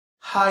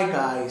Hi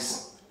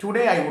guys,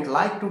 today I would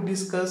like to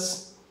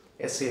discuss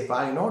SA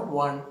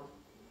 501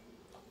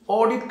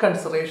 audit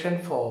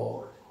consideration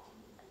for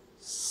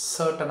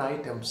certain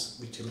items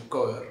which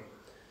require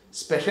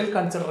special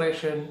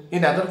consideration.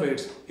 In other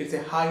words, it's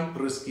a high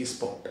risky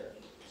spot.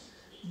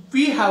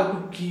 We have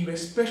to give a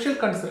special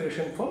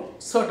consideration for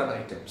certain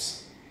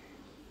items.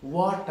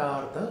 What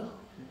are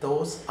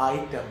those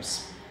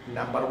items?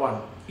 Number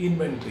one,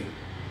 inventory.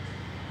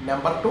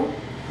 Number two,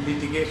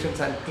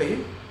 litigations and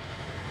claim.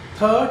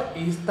 Third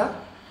is the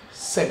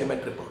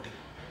segment reporting.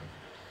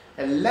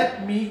 And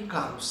let me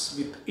comes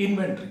with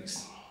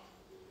inventories.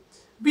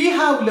 We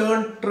have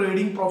learned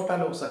trading profit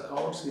and loss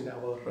accounts in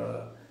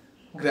our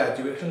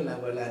graduation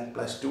level and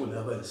plus 2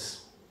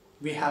 levels.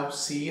 We have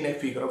seen a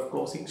figure of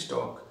closing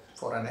stock,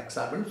 for an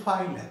example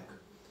 5 lakh.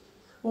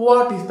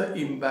 What is the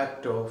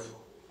impact of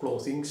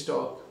closing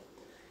stock?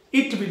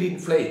 It will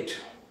inflate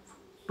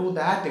to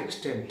that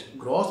extent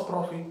gross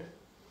profit,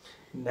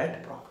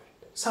 net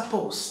profit.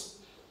 Suppose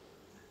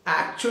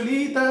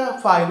actually the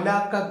 5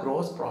 lakh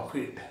gross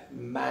profit,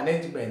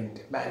 management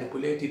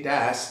manipulate it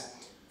as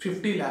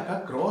 50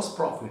 lakh gross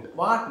profit.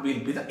 What will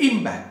be the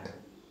impact?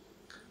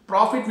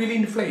 Profit will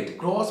inflate,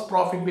 gross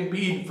profit will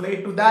be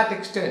inflate to that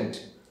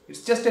extent.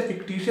 It's just a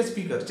fictitious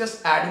figure,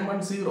 just adding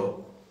 1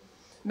 zero.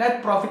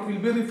 Net profit will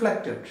be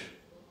reflected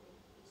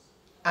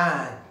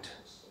and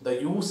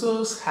the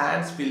user's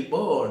hands will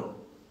burn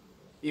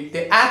if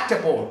they act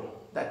upon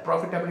that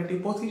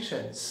profitability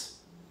positions.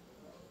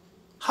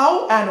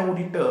 How an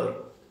auditor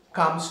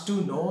comes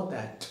to know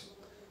that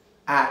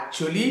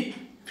actually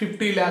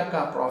 50 lakh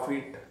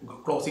profit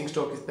closing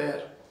stock is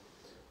there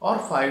or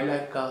 5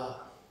 lakh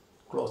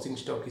closing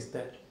stock is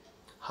there?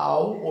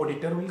 How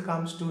auditor will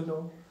comes to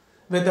know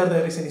whether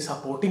there is any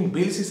supporting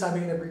bills is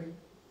available?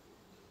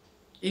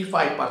 If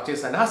I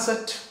purchase an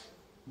asset,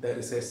 there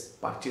is a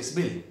purchase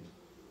bill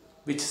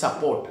which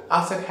support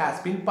asset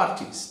has been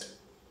purchased.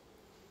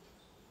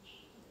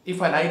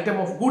 If an item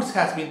of goods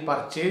has been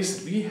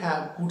purchased, we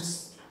have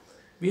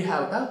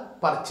the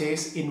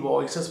purchase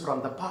invoices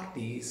from the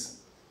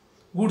parties,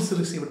 goods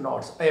received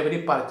notes,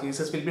 every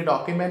purchases will be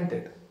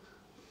documented.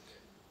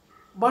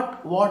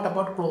 But what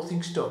about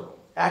closing stock?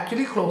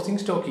 Actually closing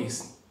stock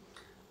is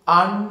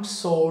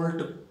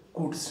unsold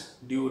goods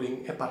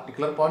during a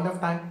particular point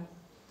of time.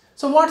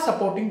 So what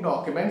supporting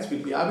documents will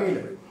be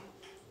available?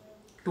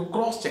 To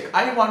cross check,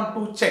 I want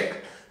to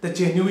check the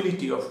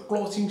genuinity of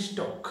closing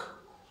stock.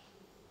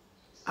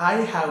 I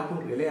have to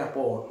rely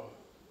upon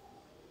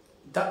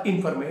the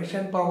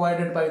information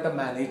provided by the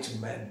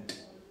management.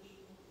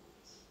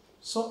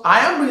 So I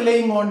am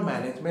relying on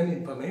management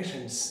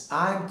informations.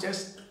 I am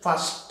just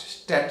first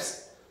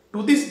steps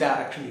to this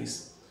direction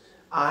is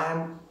I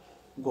am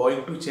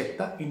going to check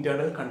the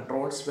internal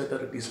controls whether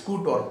it is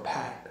good or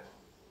bad.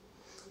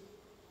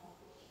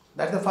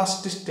 That's the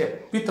first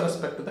step with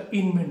respect to the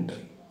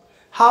inventory.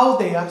 How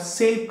they are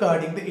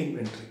safeguarding the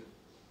inventory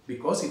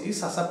because it is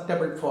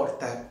susceptible for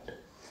theft,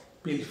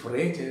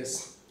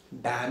 pilferages,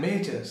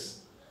 damages,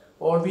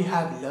 or we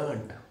have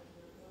learned.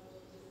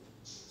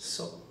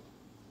 So,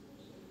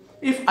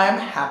 if I am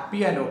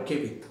happy and okay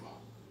with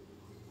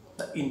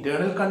the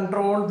internal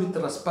control with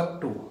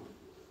respect to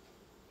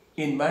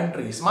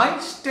inventories, my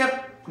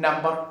step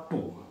number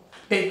 2,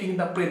 taking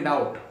the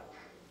printout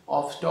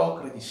of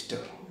stock register.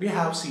 We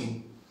have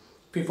seen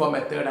FIFO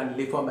method and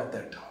LIFO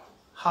method.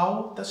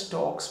 How the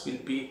stocks will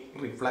be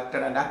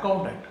reflected and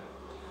accounted.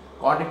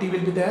 Quantity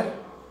will be there,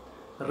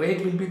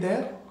 rate will be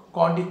there,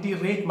 quantity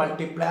rate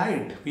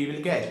multiplied, we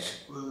will get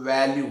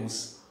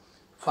values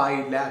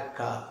 5 lakh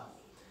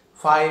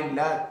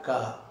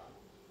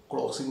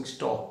closing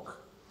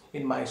stock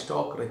in my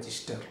stock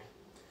register.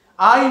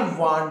 I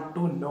want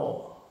to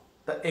know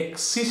the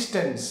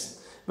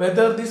existence,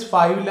 whether this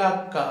 5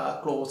 lakh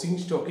closing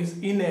stock is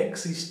in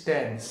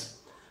existence.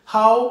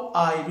 How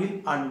I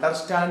will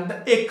understand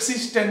the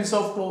existence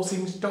of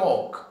closing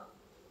stock?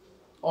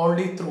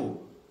 Only through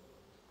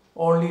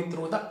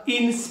the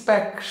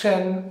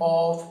inspection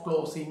of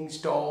closing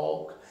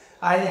stock.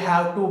 I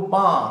have to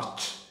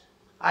march.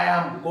 I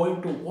am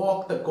going to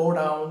walk the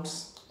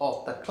godowns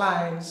of the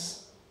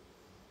clients.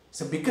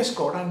 So biggest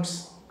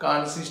godowns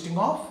consisting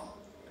of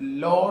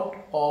lot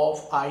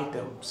of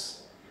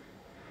items.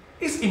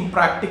 It's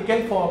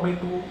impractical for me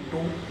to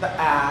do the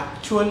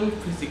actual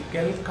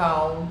physical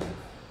count.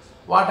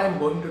 What I am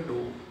going to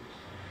do,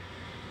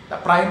 the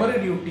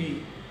primary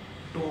duty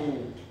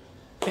to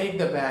take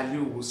the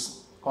values,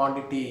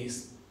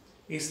 quantities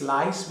is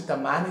lies with the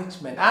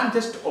management. I am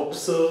just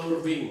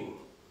observing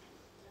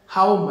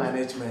how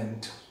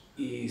management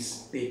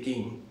is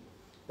taking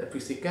the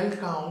physical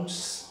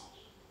counts.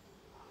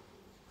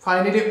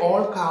 Finally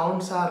all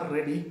counts are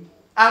ready.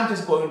 I am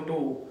just going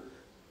to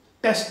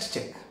test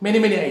check. Many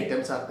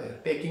items are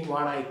there. Taking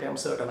one item,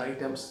 certain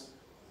items,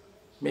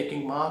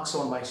 making marks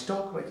on my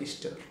stock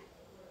register.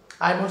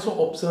 I am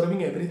also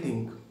observing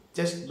everything,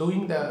 just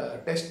doing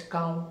the test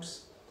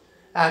counts.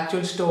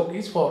 Actual stock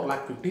is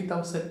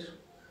 4,50,000.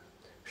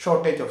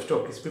 Shortage of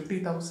stock is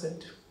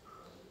 50,000.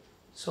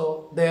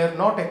 So there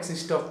not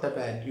exist of the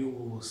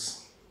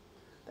values.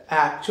 The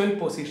actual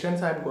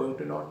positions I am going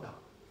to note down.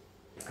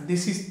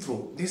 This is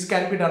true. This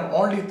can be done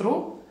only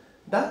through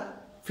the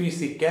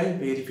physical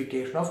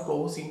verification of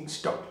closing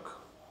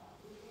stock.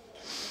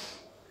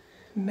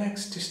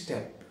 Next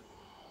step.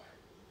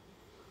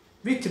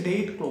 Which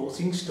date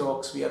closing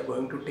stocks we are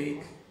going to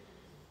take?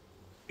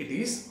 It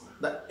is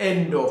the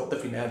end of the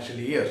financial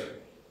year,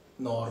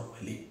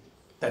 normally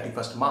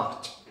 31st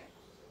March.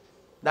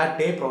 That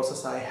day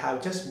process I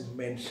have just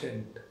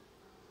mentioned.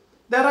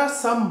 There are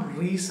some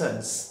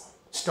reasons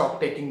stock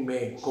taking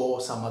may go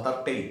some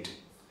other date.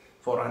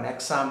 For an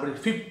example,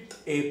 5th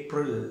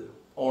April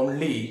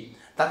only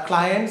the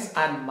clients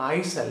and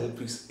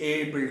myself is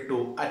able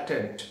to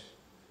attend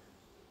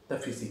the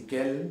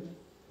physical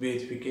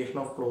verification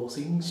of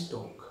closing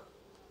stock.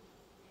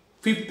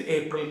 5th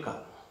April ka.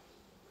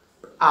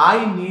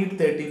 I need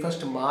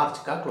 31st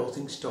March ka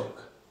closing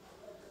stock.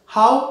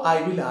 How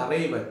I will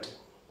arrive at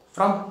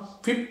from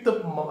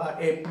 5th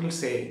April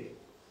say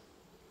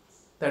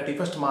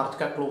 31st March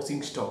ka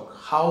closing stock.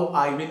 How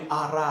I will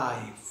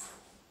arrive?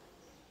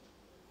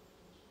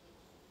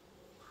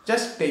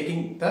 Just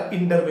taking the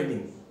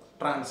intervening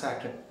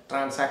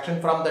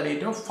transaction from the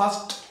date of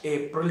 1st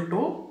April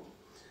to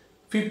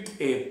 5th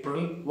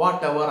April,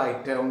 whatever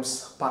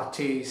items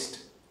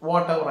purchased,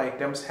 whatever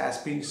items has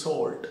been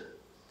sold,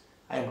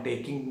 I am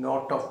taking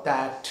note of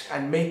that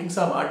and making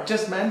some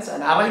adjustments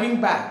and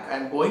arriving back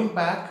and going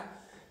back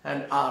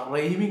and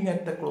arriving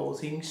at the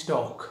closing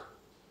stock,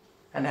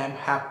 and I am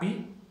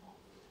happy.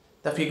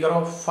 The figure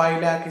of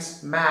 5 lakh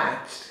is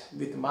matched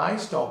with my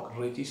stock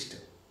register.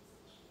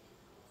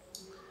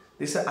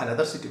 This is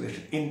another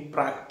situation. In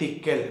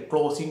practical,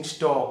 closing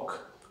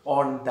stock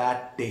on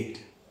that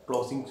date,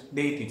 closing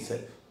date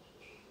itself.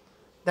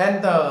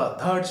 Then the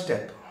third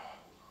step.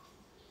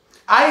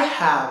 I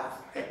have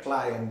a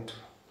client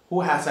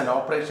who has an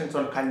operations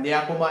on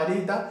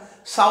Kanyakumari, the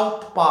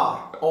south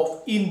part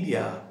of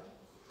India,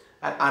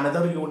 and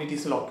another unit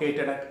is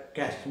located at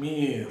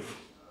Kashmir,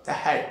 the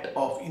head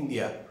of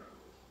India.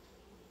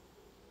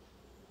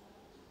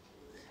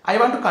 I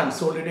want to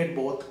consolidate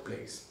both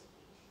places.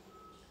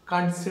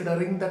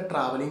 Considering the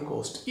traveling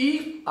cost,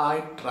 if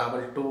I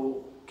travel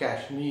to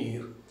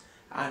Kashmir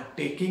and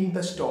taking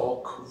the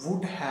stock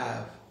would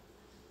have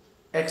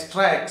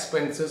extra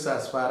expenses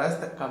as far as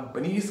the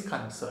company is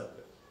concerned.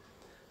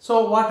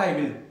 So what I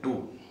will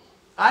do,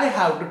 I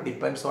have to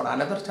depend on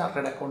another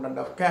chartered accountant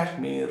of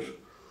Kashmir.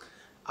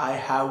 I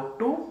have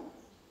to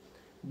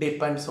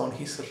depend on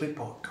his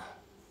report.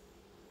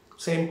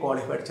 Same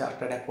qualified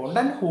chartered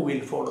accountant who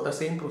will follow the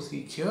same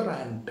procedure,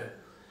 and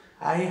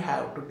I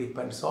have to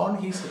depend on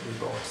his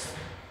reports.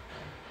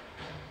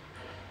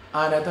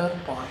 Another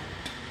point.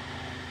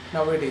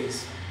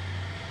 Nowadays,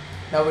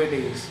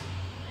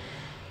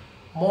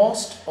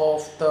 most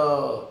of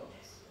the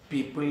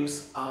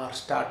peoples are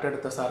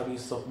started the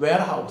service of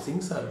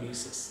warehousing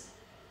services.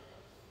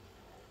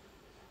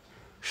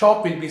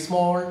 Shop will be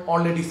small,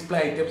 only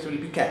display items will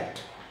be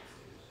kept.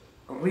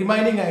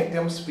 Remaining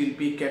items will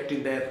be kept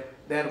in their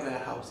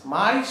warehouse.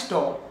 My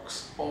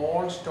stocks,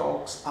 all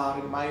stocks are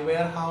in my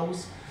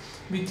warehouse,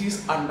 which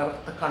is under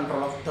the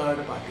control of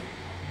third party.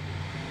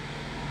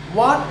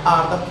 What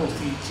are the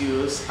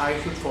procedures I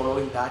should follow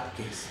in that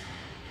case?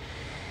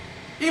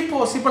 If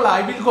possible,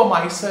 I will go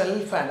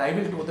myself and I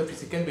will do the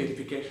physical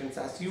verifications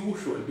as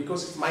usual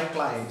because it's my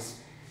clients.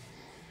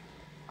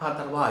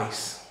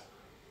 Otherwise,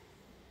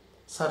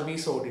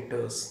 service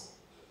auditors,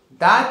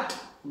 that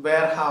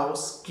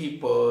warehouse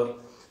keeper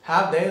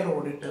have their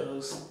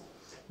auditors.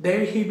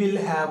 He will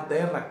have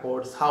their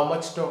records, how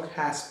much stock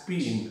has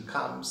been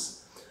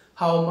comes,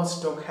 how much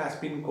stock has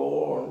been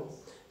gone.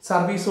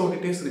 Service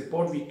auditors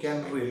report we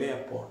can rely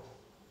upon.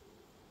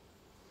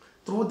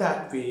 Through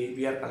that way,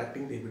 we are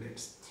collecting the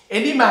evidence.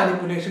 Any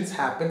manipulations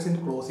happens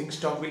in closing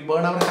stock will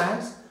burn our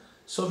hands.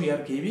 So we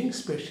are giving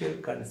special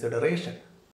consideration.